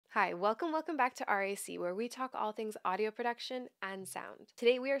Hi, welcome back to RAC, where we talk all things audio production and sound.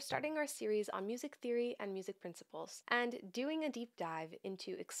 Today we are starting our series on music theory and music principles, and doing a deep dive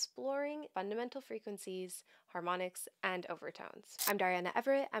into exploring fundamental frequencies, harmonics, and overtones. I'm Dariana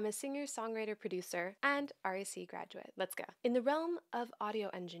Everett. I'm a singer, songwriter, producer, and RAC graduate. Let's go. In the realm of audio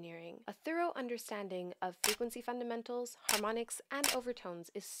engineering, a thorough understanding of frequency fundamentals, harmonics, and overtones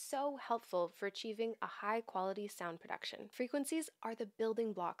is so helpful for achieving a high-quality sound production. Frequencies are the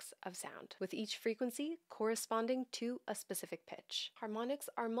building blocks of sound, with each frequency corresponding to a specific pitch. Harmonics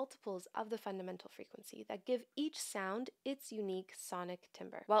are multiples of the fundamental frequency that give each sound its unique sonic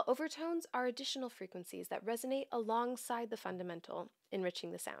timbre, while overtones are additional frequencies that resonate alongside the fundamental,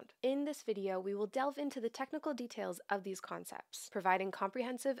 enriching the sound. In this video, we will delve into the technical details of these concepts, providing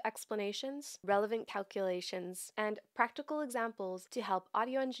comprehensive explanations, relevant calculations, and practical examples to help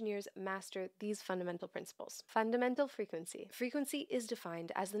audio engineers master these fundamental principles. Fundamental frequency. Frequency is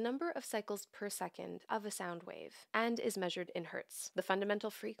defined as the number of cycles per second of a sound wave and is measured in hertz. The fundamental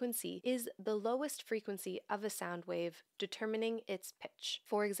frequency is the lowest frequency of a sound wave, determining its pitch.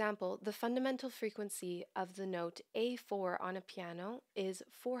 For example, the fundamental frequency of the note A4 on a piano is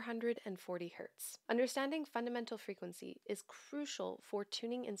 440 hertz. Understanding fundamental frequency is crucial for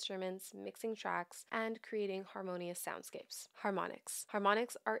tuning instruments, mixing tracks, and creating harmonious soundscapes. Harmonics.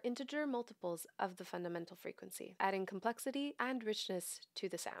 Harmonics are integer multiples of the fundamental frequency, adding complexity and richness to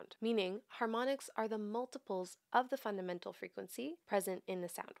the sound, meaning harmonics are the multiples of the fundamental frequency present in the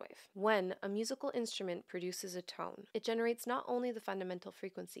sound wave. When a musical instrument produces a tone, it generates not only the fundamental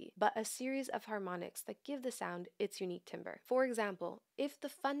frequency, but a series of harmonics that give the sound its unique timbre. For example, if the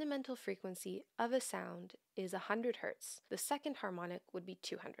fundamental frequency of a sound is 100 hertz, the second harmonic would be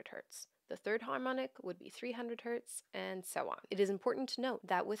 200 hertz. The third harmonic would be 300 hertz, and so on. It is important to note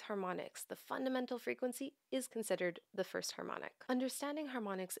that with harmonics, the fundamental frequency is considered the first harmonic. Understanding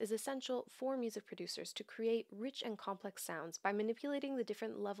harmonics is essential for music producers to create rich and complex sounds by manipulating the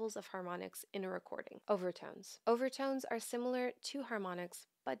different levels of harmonics in a recording. Overtones. Overtones are similar to harmonics,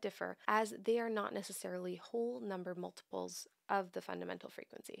 but differ, as they are not necessarily whole number multiples of the fundamental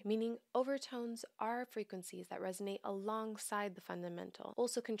frequency, meaning overtones are frequencies that resonate alongside the fundamental,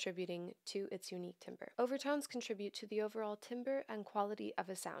 also contributing to its unique timbre. Overtones contribute to the overall timbre and quality of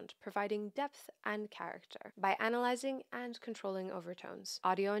a sound, providing depth and character. By analyzing and controlling overtones,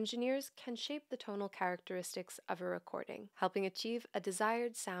 audio engineers can shape the tonal characteristics of a recording, helping achieve a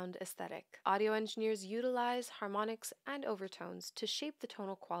desired sound aesthetic. Audio engineers utilize harmonics and overtones to shape the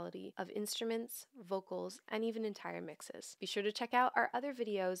tonal quality of instruments, vocals, and even entire mixes. Be sure to check out our other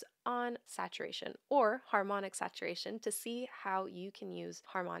videos on saturation or harmonic saturation to see how you can use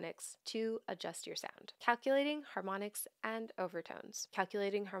harmonics to adjust your sound. Calculating harmonics and overtones.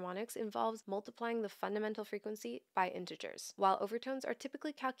 Calculating harmonics involves multiplying the fundamental frequency by integers, while overtones are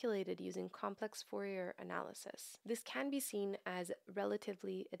typically calculated using complex Fourier analysis. This can be seen as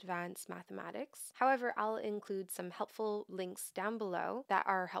relatively advanced mathematics. However, I'll include some helpful links down below that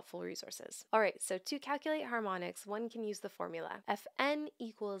are helpful resources. All right, so to calculate harmonics, one can use the formula Fn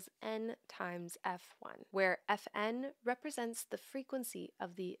equals n times F1, where Fn represents the frequency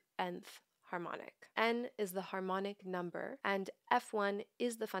of the nth harmonic. N is the harmonic number, and F1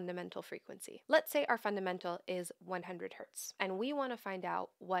 is the fundamental frequency. Let's say our fundamental is 100 hertz, and we want to find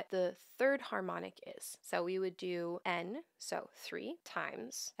out what the third harmonic is. So we would do N, so 3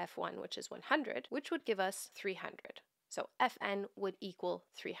 times F1, which is 100, which would give us 300. So Fn would equal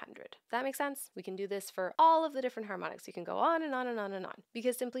 300. Does that make sense? We can do this for all of the different harmonics. You can go on and on and on and on,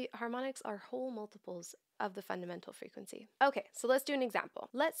 because simply harmonics are whole multiples of the fundamental frequency. Okay, so let's do an example.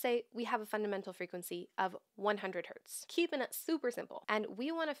 Let's say we have a fundamental frequency of 100 hertz, keeping it super simple, and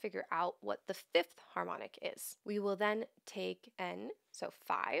we want to figure out what the fifth harmonic is. We will then take N, so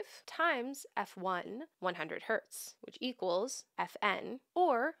 5, times F1, 100 hertz, which equals Fn,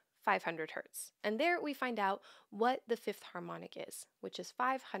 or 500 hertz. And there we find out what the fifth harmonic is, which is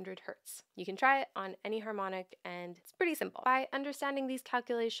 500 hertz. You can try it on any harmonic, and it's pretty simple. By understanding these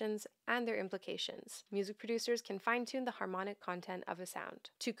calculations and their implications, music producers can fine-tune the harmonic content of a sound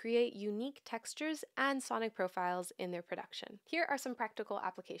to create unique textures and sonic profiles in their production. Here are some practical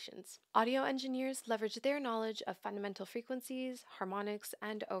applications. Audio engineers leverage their knowledge of fundamental frequencies, harmonics,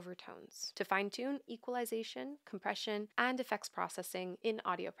 and overtones to fine-tune equalization, compression, and effects processing in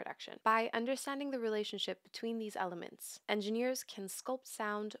audio production. production. By understanding the relationship between these elements, engineers can sculpt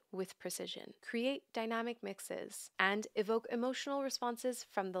sound with precision, create dynamic mixes, and evoke emotional responses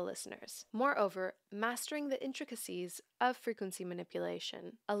from the listeners. Moreover, mastering the intricacies of frequency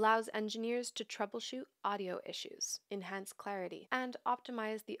manipulation allows engineers to troubleshoot audio issues, enhance clarity, and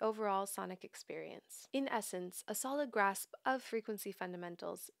optimize the overall sonic experience. In essence, a solid grasp of frequency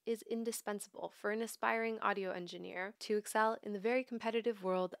fundamentals is indispensable for an aspiring audio engineer to excel in the very competitive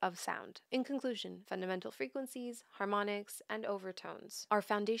world of sound. In conclusion, fundamental frequencies, harmonics, and overtones are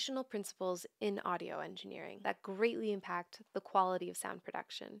foundational principles in audio engineering that greatly impact the quality of sound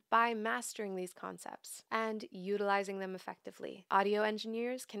production. By mastering these concepts and utilizing them effectively, audio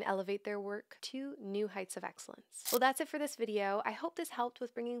engineers can elevate their work to new heights of excellence. Well, that's it for this video. I hope this helped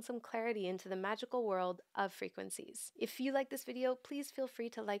with bringing some clarity into the magical world of frequencies. If you like this video, please feel free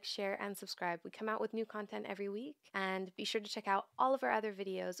to like, share, and subscribe. We come out with new content every week, and be sure to check out all of our other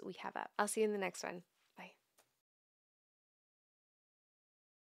videos we have up. I'll see you in the next one.